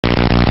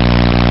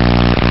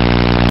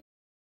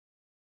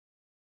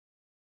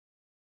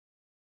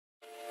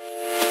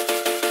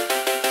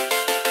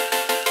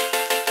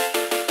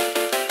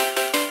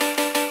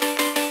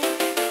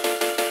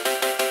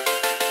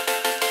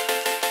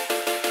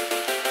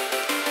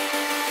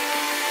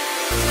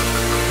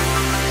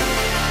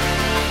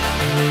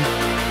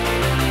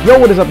Yo,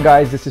 what is up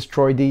guys? This is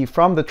Troy D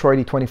from the Troy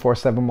D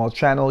 24/7 Mall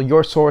channel,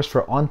 your source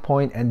for on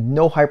point and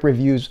no hype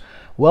reviews.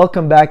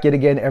 Welcome back yet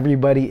again,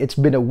 everybody. It's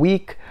been a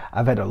week.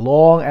 I've had a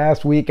long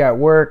ass week at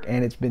work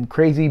and it's been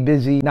crazy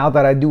busy. Now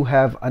that I do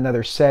have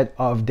another set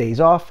of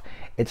days off,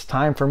 it's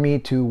time for me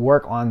to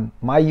work on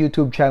my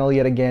YouTube channel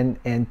yet again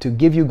and to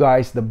give you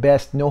guys the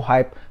best no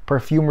hype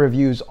perfume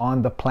reviews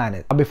on the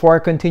planet. Before I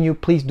continue,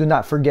 please do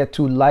not forget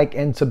to like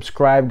and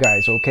subscribe,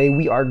 guys, okay?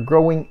 We are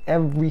growing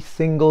every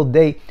single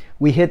day.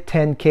 We hit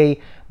 10K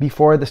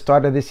before the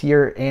start of this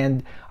year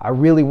and I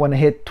really want to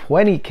hit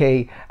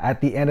 20K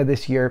at the end of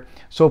this year.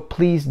 So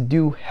please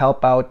do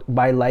help out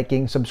by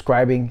liking,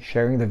 subscribing,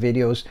 sharing the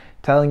videos,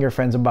 telling your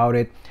friends about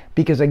it.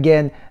 Because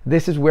again,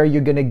 this is where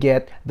you're gonna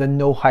get the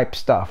no hype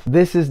stuff.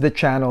 This is the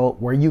channel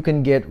where you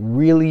can get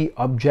really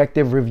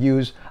objective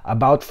reviews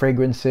about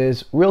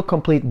fragrances, real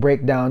complete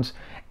breakdowns,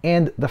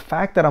 and the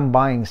fact that I'm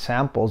buying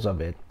samples of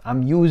it,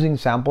 I'm using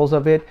samples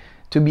of it,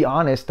 to be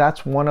honest,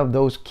 that's one of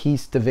those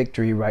keys to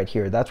victory right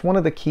here. That's one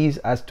of the keys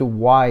as to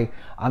why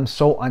I'm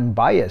so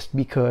unbiased,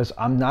 because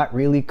I'm not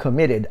really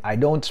committed. I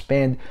don't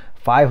spend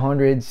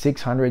 $500,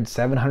 $600,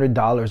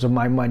 $700 of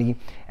my money,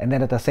 and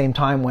then at the same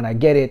time when I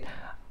get it,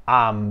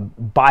 I'm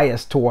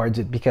biased towards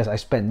it because I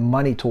spent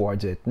money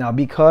towards it. Now,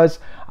 because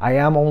I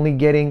am only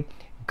getting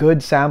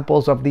good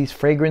samples of these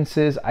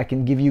fragrances, I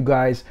can give you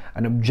guys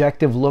an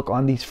objective look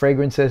on these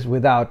fragrances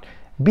without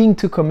being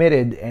too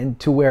committed and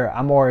to where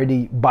I'm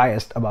already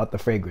biased about the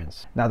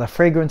fragrance. Now, the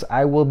fragrance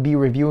I will be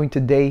reviewing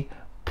today,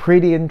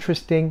 pretty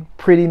interesting,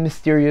 pretty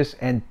mysterious,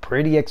 and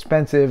pretty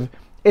expensive.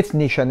 It's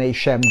Nishane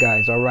Shem,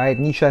 guys, all right?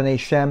 Nishane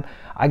Shem.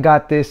 I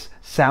got this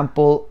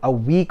sample a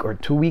week or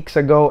 2 weeks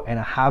ago, and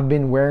I have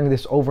been wearing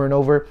this over and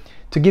over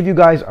to give you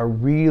guys a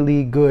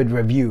really good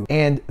review.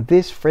 And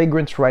this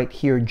fragrance right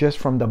here, just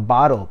from the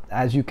bottle,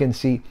 as you can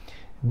see,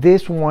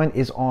 this one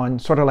is on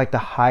sort of like the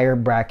higher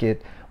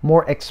bracket,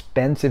 more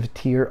expensive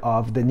tier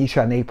of the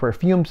Nishane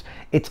perfumes.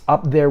 It's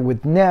up there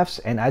with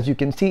Nefs, and as you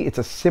can see, it's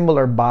a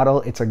similar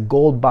bottle. It's a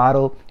gold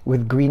bottle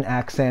with green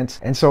accents.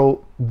 And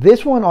so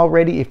this one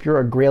already, if you're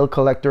a grail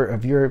collector,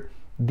 if you're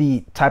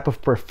the type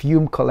of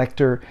perfume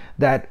collector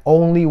that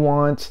only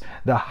wants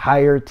the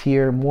higher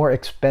tier, more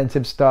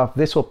expensive stuff,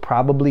 this will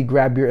probably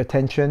grab your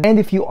attention. And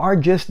if you are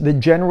just the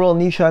general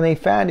Nishane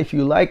fan, if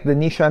you like the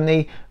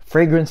Nishane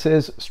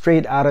fragrances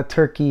straight out of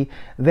Turkey,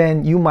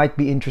 then you might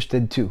be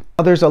interested too.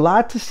 Now, there's a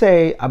lot to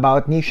say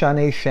about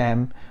Nishane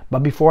Shem,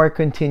 but before I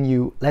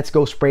continue, let's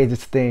go spray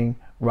this thing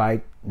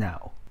right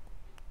now.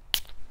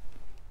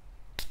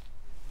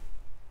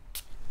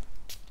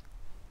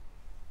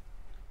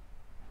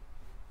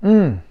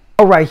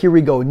 All right, here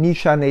we go.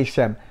 Nishane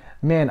Shem.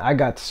 Man, I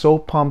got so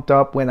pumped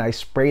up when I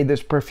sprayed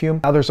this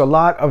perfume. Now, there's a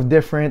lot of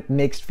different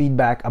mixed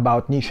feedback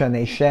about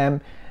Nishane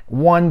Shem.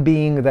 One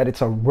being that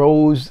it's a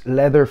rose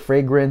leather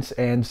fragrance,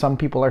 and some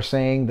people are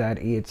saying that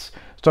it's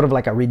sort of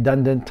like a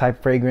redundant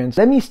type fragrance.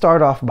 Let me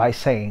start off by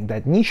saying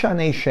that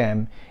Nishane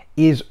Shem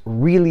is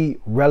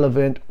really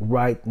relevant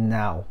right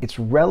now. It's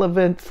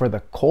relevant for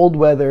the cold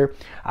weather.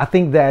 I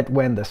think that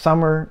when the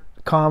summer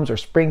comes or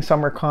spring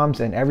summer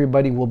comes and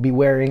everybody will be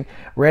wearing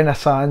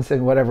Renaissance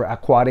and whatever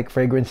aquatic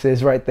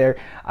fragrances right there,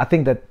 I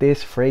think that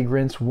this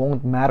fragrance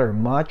won't matter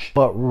much.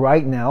 But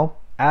right now,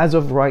 as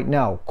of right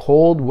now,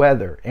 cold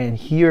weather, and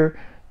here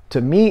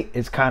to me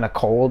it's kind of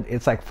cold.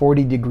 It's like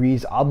 40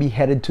 degrees. I'll be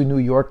headed to New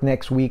York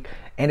next week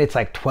and it's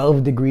like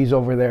 12 degrees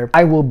over there.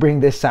 I will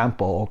bring this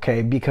sample,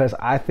 okay, because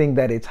I think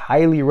that it's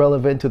highly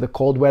relevant to the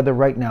cold weather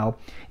right now.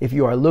 If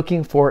you are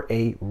looking for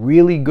a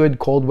really good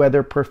cold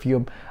weather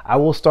perfume, I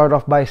will start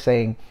off by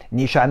saying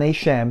Nishane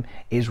Shem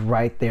is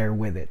right there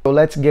with it. So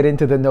let's get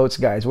into the notes,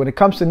 guys. When it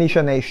comes to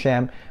Nishane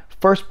Shem,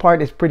 first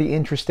part is pretty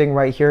interesting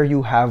right here.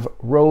 You have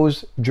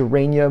rose,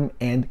 geranium,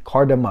 and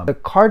cardamom. The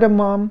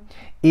cardamom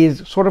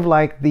is sort of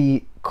like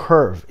the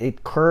curve.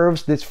 It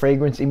curves this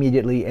fragrance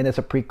immediately, and it's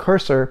a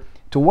precursor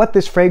to what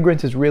this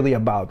fragrance is really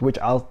about, which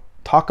I'll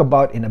talk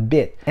about in a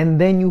bit.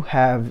 And then you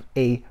have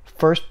a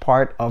first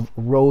part of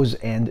rose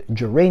and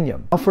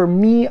geranium. Now, for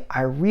me,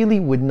 I really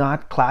would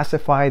not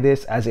classify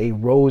this as a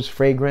rose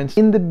fragrance.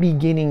 In the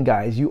beginning,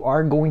 guys, you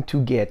are going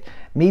to get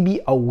maybe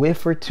a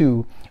whiff or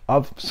two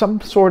of some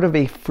sort of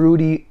a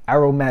fruity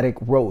aromatic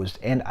rose,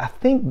 and I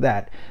think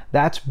that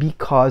that's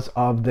because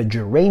of the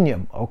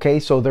geranium, okay?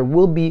 So there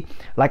will be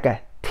like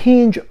a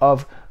tinge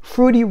of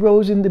fruity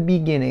rose in the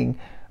beginning,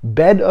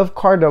 bed of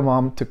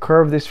cardamom to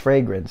curve this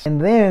fragrance,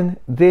 and then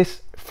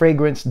this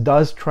fragrance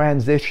does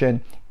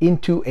transition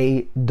into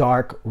a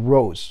dark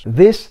rose.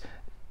 This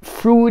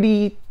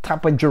fruity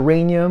type of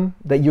geranium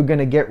that you're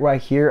gonna get right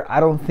here,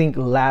 I don't think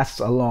lasts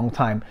a long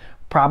time.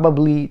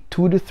 Probably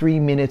 2 to 3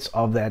 minutes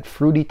of that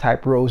fruity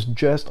type rose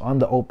just on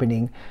the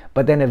opening,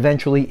 but then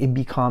eventually it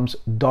becomes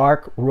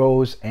dark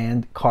rose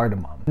and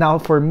cardamom. Now,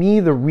 for me,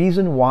 the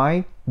reason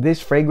why this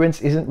fragrance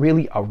isn't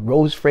really a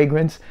rose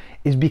fragrance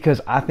is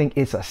because I think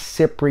it's a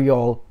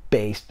cypriol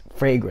based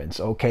fragrance,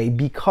 okay?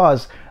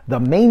 Because the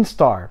main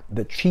star,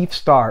 the chief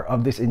star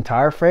of this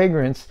entire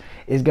fragrance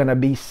is gonna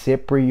be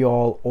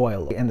cypriol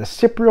oil, and the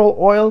cypriol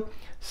oil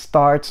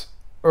starts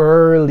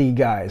early,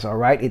 guys. All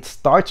right, it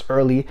starts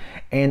early,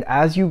 and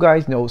as you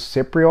guys know,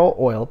 cypriol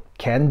oil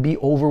can be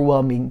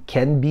overwhelming,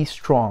 can be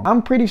strong.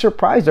 I'm pretty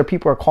surprised that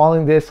people are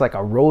calling this like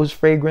a rose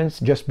fragrance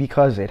just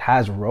because it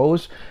has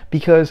rose,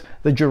 because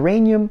the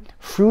geranium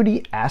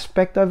fruity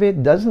aspect of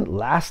it doesn't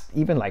last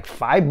even like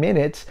 5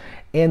 minutes,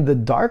 and the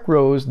dark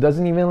rose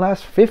doesn't even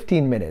last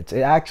 15 minutes.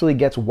 It actually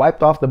gets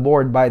wiped off the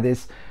board by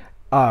this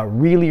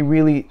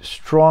really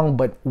strong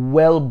but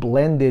well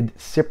blended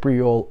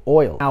cypriol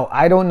oil. Now,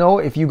 I don't know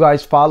if you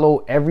guys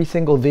follow every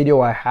single video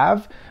I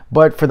have,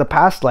 but for the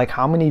past like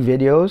how many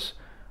videos,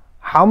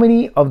 how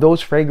many of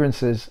those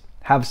fragrances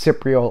have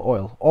cypriol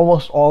oil?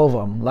 Almost all of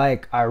them.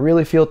 Like, I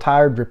really feel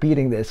tired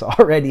repeating this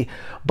already.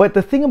 But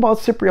the thing about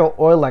cypriol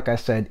oil, like I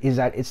said, is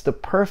that it's the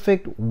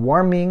perfect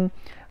warming,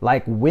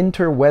 like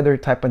winter weather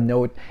type of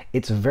note.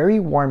 It's very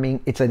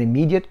warming. It's an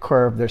immediate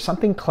curve. There's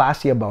something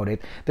classy about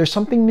it. There's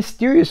something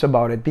mysterious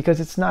about it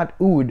because it's not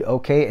oud,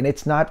 okay? And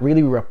it's not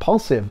really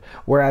repulsive,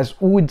 whereas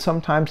oud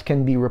sometimes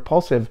can be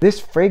repulsive. This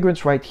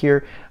fragrance right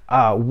here,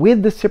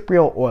 with the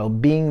cypriol oil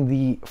being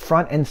the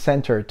front and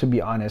center, to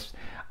be honest,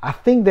 I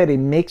think that it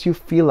makes you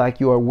feel like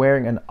you are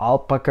wearing an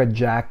alpaca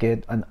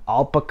jacket, an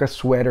alpaca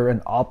sweater,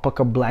 an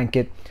alpaca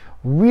blanket.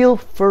 Real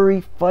furry,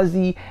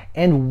 fuzzy,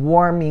 and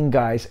warming,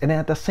 guys. And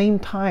at the same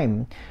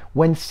time,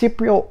 when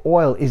cypriol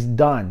oil is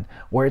done,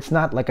 where it's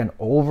not like an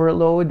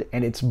overload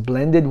and it's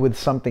blended with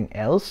something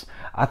else,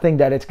 I think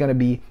that it's going to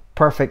be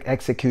perfect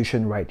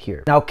execution right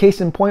here. Now, case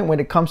in point, when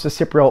it comes to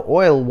cypriol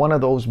oil, one of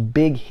those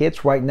big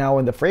hits right now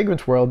in the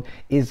fragrance world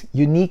is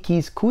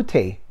Uniquee's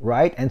Kutay,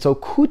 right? And so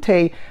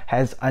Kutay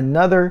has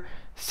another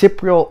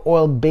cypriol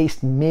oil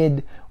based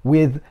mid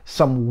with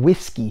some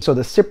whiskey. So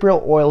the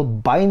cypriol oil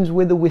binds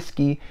with the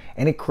whiskey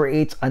and it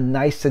creates a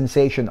nice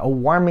sensation, a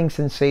warming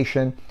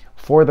sensation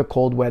for the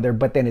cold weather,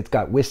 but then it's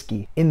got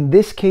whiskey. In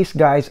this case,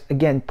 guys,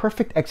 again,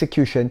 perfect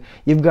execution.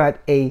 You've got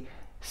a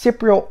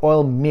cypriol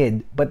oil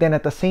mid, but then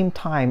at the same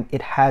time,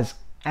 it has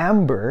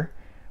amber,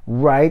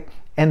 right?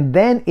 And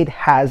then it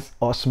has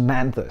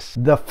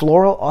osmanthus, the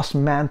floral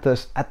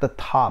osmanthus at the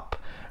top,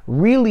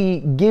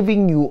 really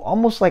giving you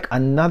almost like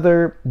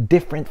another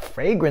different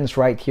fragrance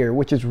right here,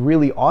 which is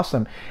really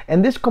awesome.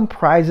 And this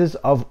comprises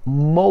of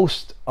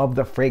most of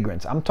the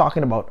fragrance. I'm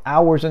talking about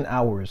hours and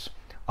hours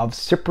of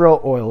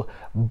cypriol oil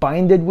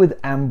binded with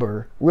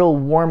amber, real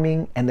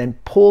warming, and then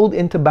pulled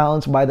into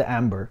balance by the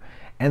amber,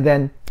 and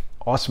then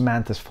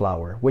osmanthus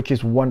flower, which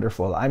is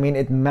wonderful. I mean,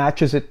 it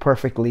matches it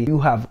perfectly. You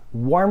have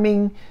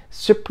warming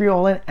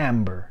cypriol and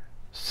amber,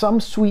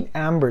 some sweet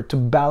amber to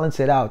balance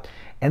it out,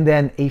 and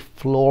then a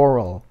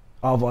floral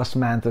of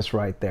osmanthus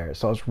right there.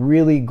 So it's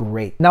really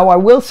great. Now, I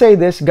will say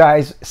this,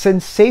 guys,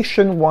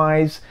 sensation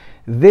wise,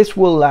 this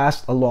will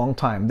last a long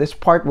time. This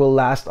part will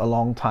last a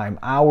long time,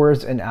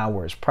 hours and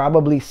hours,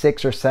 probably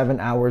 6 or 7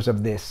 hours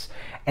of this.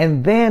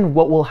 And then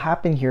what will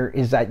happen here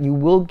is that you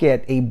will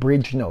get a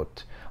bridge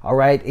note. All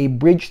right, a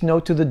bridge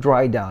note to the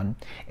dry down,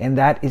 and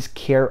that is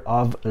care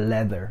of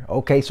leather.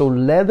 Okay, so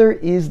leather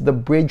is the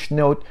bridge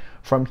note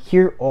from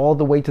here all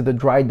the way to the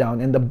dry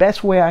down. And the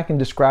best way I can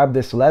describe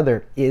this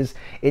leather is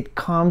it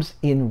comes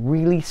in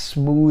really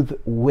smooth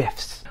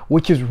whiffs,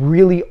 which is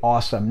really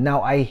awesome.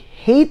 Now, I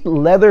hate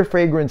leather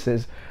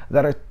fragrances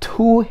that are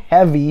too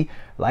heavy,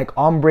 like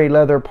ombre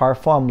leather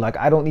parfum. Like,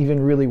 I don't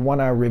even really want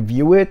to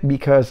review it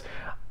because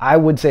I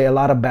would say a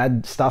lot of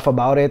bad stuff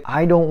about it.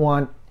 I don't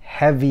want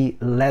heavy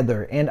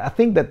leather, and I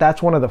think that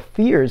that's one of the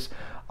fears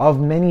of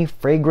many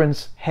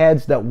fragrance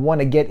heads that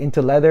want to get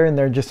into leather, and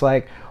they're just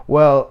like,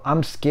 well,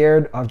 I'm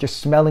scared of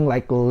just smelling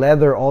like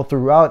leather all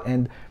throughout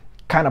and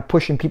kind of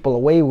pushing people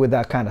away with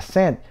that kind of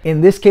scent. In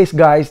this case,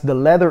 guys, the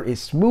leather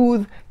is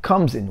smooth,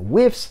 comes in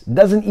whiffs,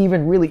 doesn't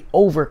even really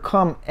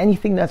overcome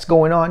anything that's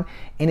going on,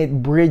 and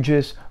it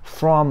bridges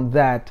from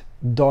that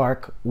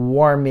dark,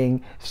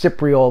 warming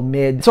cypriol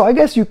mid. So I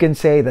guess you can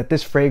say that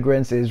this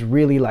fragrance is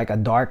really like a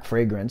dark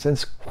fragrance, and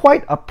it's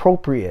quite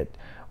appropriate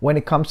when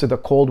it comes to the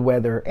cold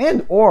weather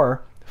and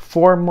or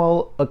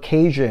formal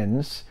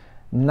occasions,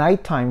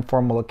 nighttime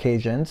formal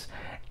occasions,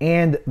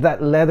 and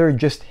that leather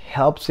just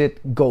helps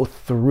it go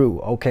through,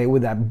 okay,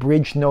 with that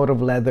bridge note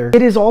of leather.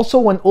 It is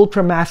also an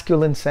ultra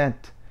masculine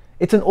scent.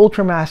 It's an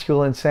ultra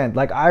masculine scent.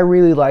 Like, I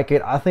really like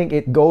it. I think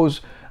it goes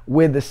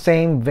with the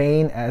same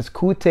vein as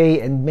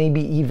Kutay and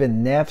maybe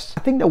even Nefs.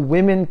 I think that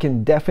women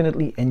can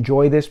definitely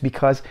enjoy this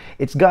because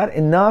it's got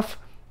enough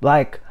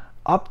like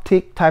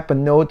uptick type of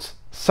notes,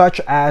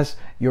 such as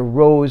your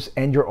rose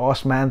and your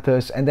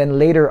osmanthus, and then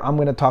later I'm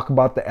going to talk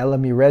about the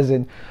elemi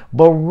resin.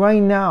 But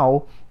right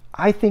now,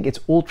 I think it's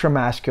ultra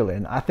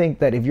masculine. I think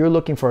that if you're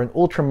looking for an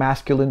ultra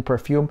masculine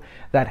perfume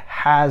that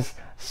has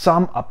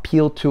some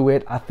appeal to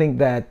it, I think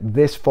that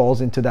this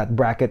falls into that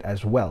bracket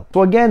as well.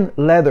 So again,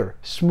 leather,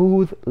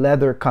 smooth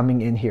leather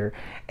coming in here.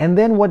 And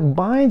then what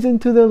binds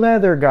into the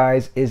leather,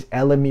 guys, is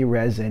elemi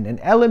resin. And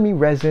elemi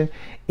resin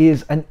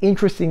is an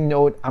interesting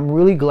note. I'm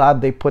really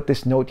glad they put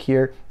this note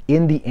here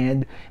in the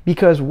end,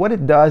 because what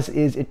it does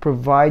is it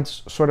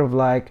provides sort of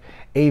like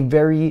a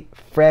very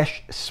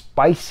fresh,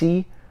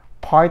 spicy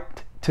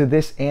part to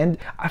this end.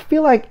 I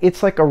feel like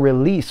it's like a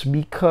release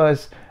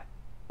because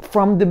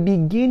from the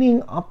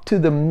beginning up to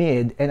the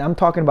mid, and I'm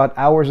talking about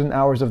hours and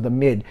hours of the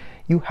mid,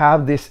 you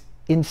have this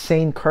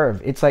insane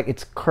curve. It's like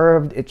it's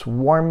curved, it's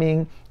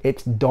warming,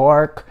 it's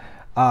dark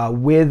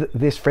with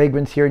this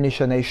fragrance here,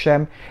 Nishane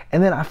Shem.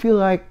 And then I feel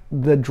like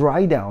the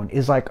dry down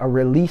is like a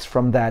release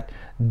from that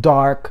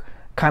dark,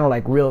 kind of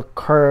like real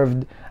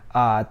curved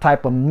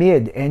type of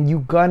mid, and you're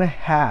gonna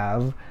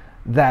have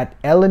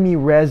that LME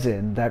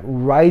resin that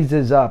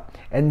rises up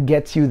and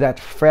gets you that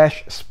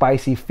fresh,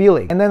 spicy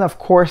feeling. And then of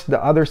course,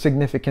 the other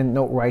significant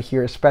note right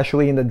here,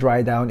 especially in the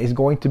dry down, is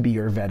going to be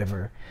your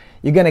vetiver.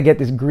 You're gonna get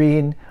this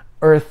green,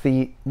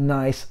 earthy,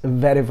 nice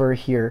vetiver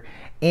here.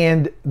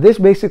 And this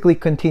basically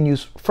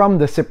continues from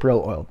the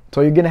cypriol oil. So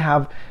you're gonna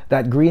have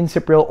that green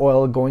cypriol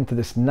oil going to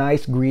this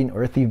nice green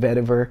earthy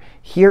vetiver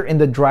here in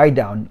the dry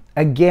down.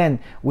 Again,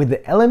 with the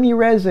LME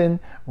resin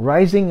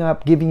rising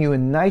up, giving you a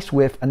nice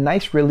whiff, a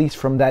nice release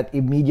from that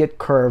immediate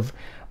curve.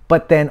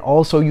 But then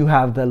also you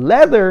have the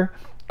leather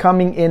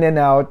coming in and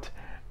out.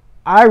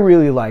 I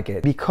really like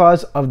it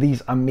because of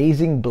these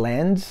amazing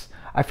blends.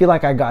 I feel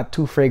like I got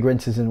two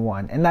fragrances in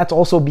one. And that's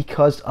also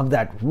because of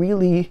that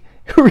really,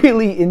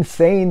 really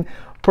insane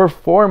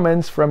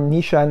performance from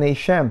Nishane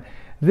Shem.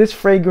 This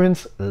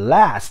fragrance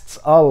lasts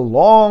a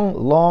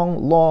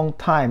long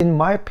time. In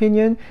my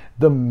opinion,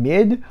 the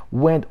mid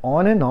went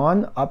on and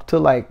on up to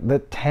like the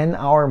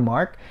 10-hour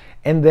mark,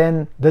 and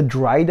then the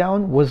dry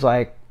down was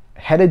like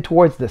headed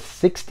towards the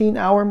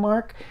 16-hour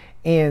mark,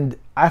 and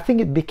I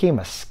think it became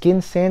a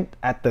skin scent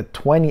at the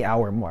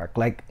 20-hour mark.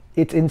 Like,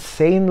 it's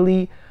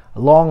insanely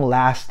long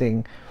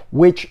lasting,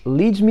 which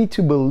leads me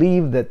to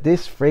believe that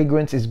this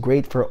fragrance is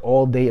great for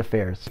all day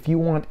affairs. If you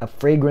want a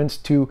fragrance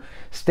to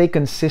stay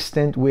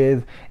consistent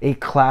with a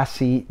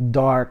classy,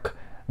 dark,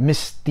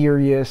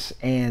 mysterious,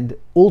 and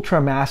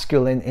ultra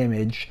masculine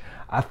image,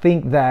 I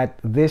think that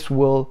this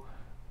will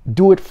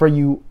do it for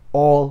you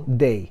all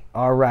day.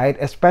 All right,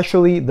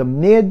 especially the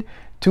mid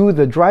to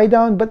the dry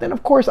down. But then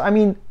of course, I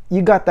mean,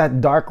 you got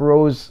that dark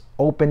rose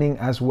opening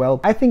as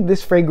well. I think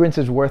this fragrance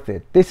is worth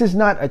it. This is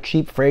not a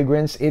cheap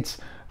fragrance. It's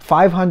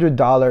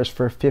 $500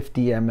 for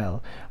 50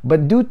 ml.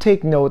 But do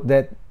take note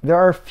that there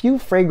are a few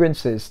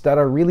fragrances that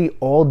are really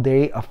all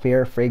day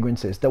affair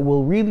fragrances that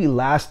will really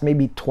last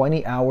maybe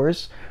 20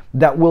 hours,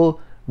 that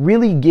will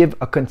really give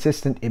a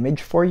consistent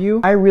image for you.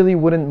 I really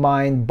wouldn't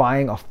mind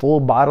buying a full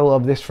bottle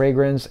of this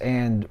fragrance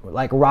and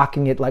like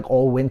rocking it like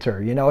all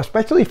winter, you know,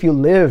 especially if you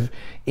live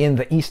in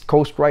the East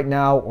Coast right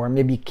now, or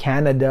maybe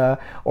Canada,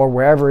 or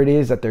wherever it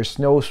is that there's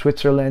snow,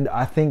 Switzerland.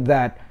 I think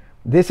that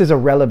this is a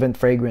relevant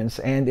fragrance,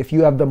 and if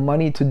you have the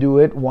money to do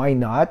it, why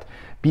not?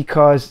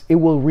 Because it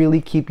will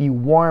really keep you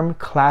warm,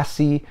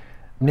 classy,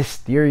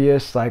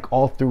 mysterious, like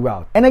all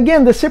throughout. And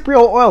again, the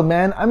cypriol oil,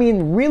 man, I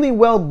mean, really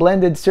well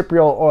blended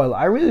cypriol oil.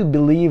 I really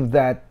believe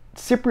that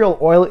cypriol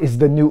oil is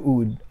the new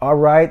oud. All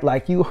right,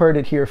 like you heard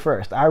it here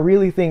first. I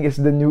really think it's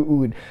the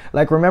new oud.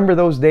 Like, remember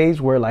those days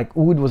where like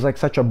oud was like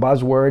such a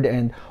buzzword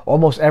and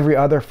almost every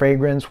other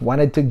fragrance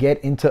wanted to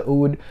get into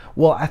oud?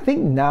 Well, I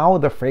think now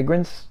the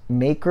fragrance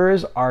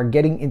makers are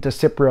getting into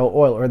cypriol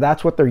oil, or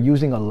that's what they're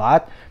using a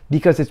lot,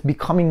 because it's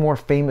becoming more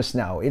famous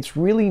now. It's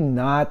really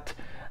not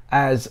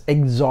as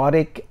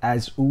exotic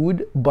as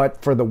oud, but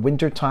for the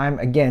winter time,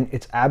 again,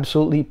 it's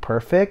absolutely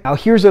perfect. Now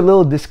here's a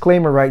little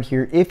disclaimer right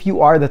here. If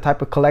you are the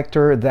type of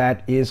collector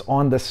that is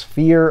on the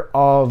sphere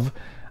of,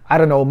 I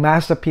don't know,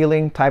 mass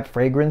appealing type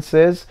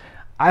fragrances,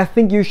 I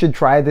think you should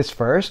try this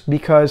first,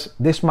 because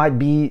this might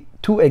be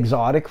too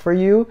exotic for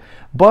you.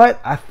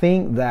 But I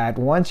think that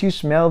once you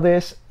smell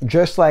this,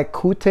 just like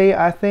Kutay,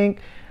 I think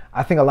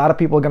a lot of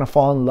people are going to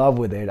fall in love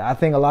with it. I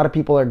think a lot of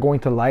people are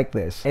going to like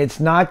this. It's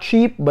not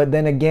cheap, but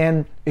then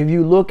again, if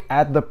you look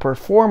at the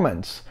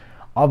performance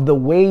of the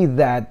way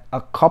that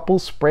a couple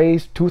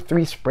sprays,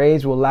 2-3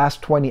 sprays will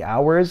last 20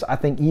 hours, I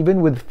think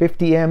even with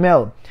 50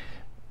 ml,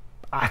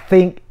 I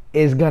think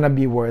is going to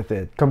be worth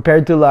it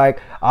compared to like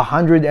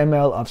 100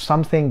 ml of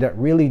something that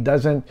really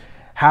doesn't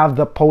have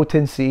the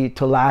potency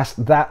to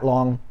last that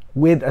long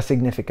with a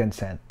significant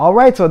scent. All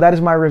right, so that is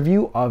my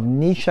review of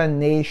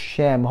Nishane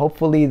Shem.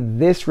 Hopefully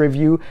this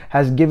review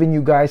has given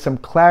you guys some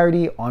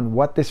clarity on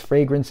what this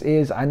fragrance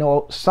is. I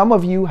know some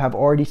of you have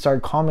already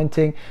started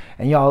commenting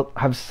and y'all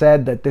have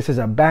said that this is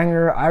a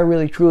banger. I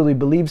really truly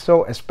believe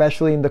so,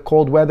 especially in the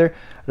cold weather.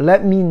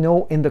 Let me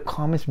know in the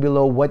comments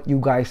below what you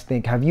guys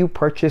think. Have you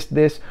purchased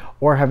this,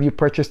 or have you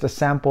purchased a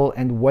sample,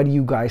 and what do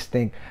you guys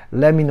think?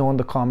 Let me know in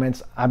the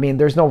comments. I mean,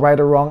 there's no right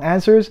or wrong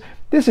answers.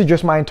 This is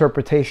just my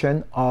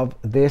interpretation of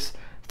this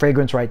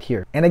fragrance right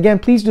here. And again,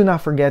 please do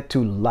not forget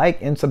to like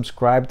and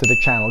subscribe to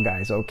the channel,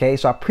 guys, okay?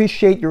 So I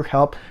appreciate your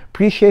help,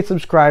 appreciate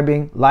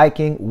subscribing,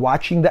 liking,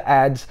 watching the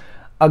ads.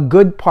 A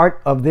good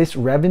part of this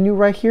revenue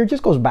right here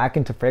just goes back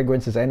into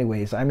fragrances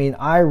anyways. I mean,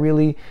 I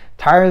really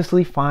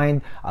tirelessly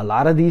find a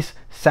lot of these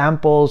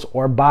samples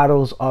or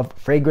bottles of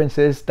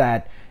fragrances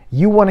that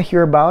you want to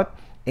hear about,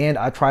 and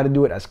I try to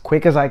do it as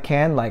quick as I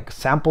can, like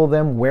sample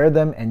them, wear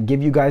them, and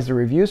give you guys the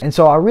reviews. And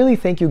so I really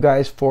thank you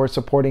guys for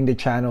supporting the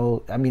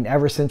channel. I mean,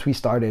 ever since we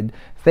started,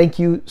 thank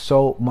you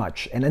so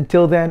much. And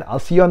until then, I'll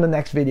see you on the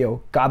next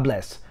video. God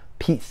bless.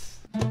 Peace.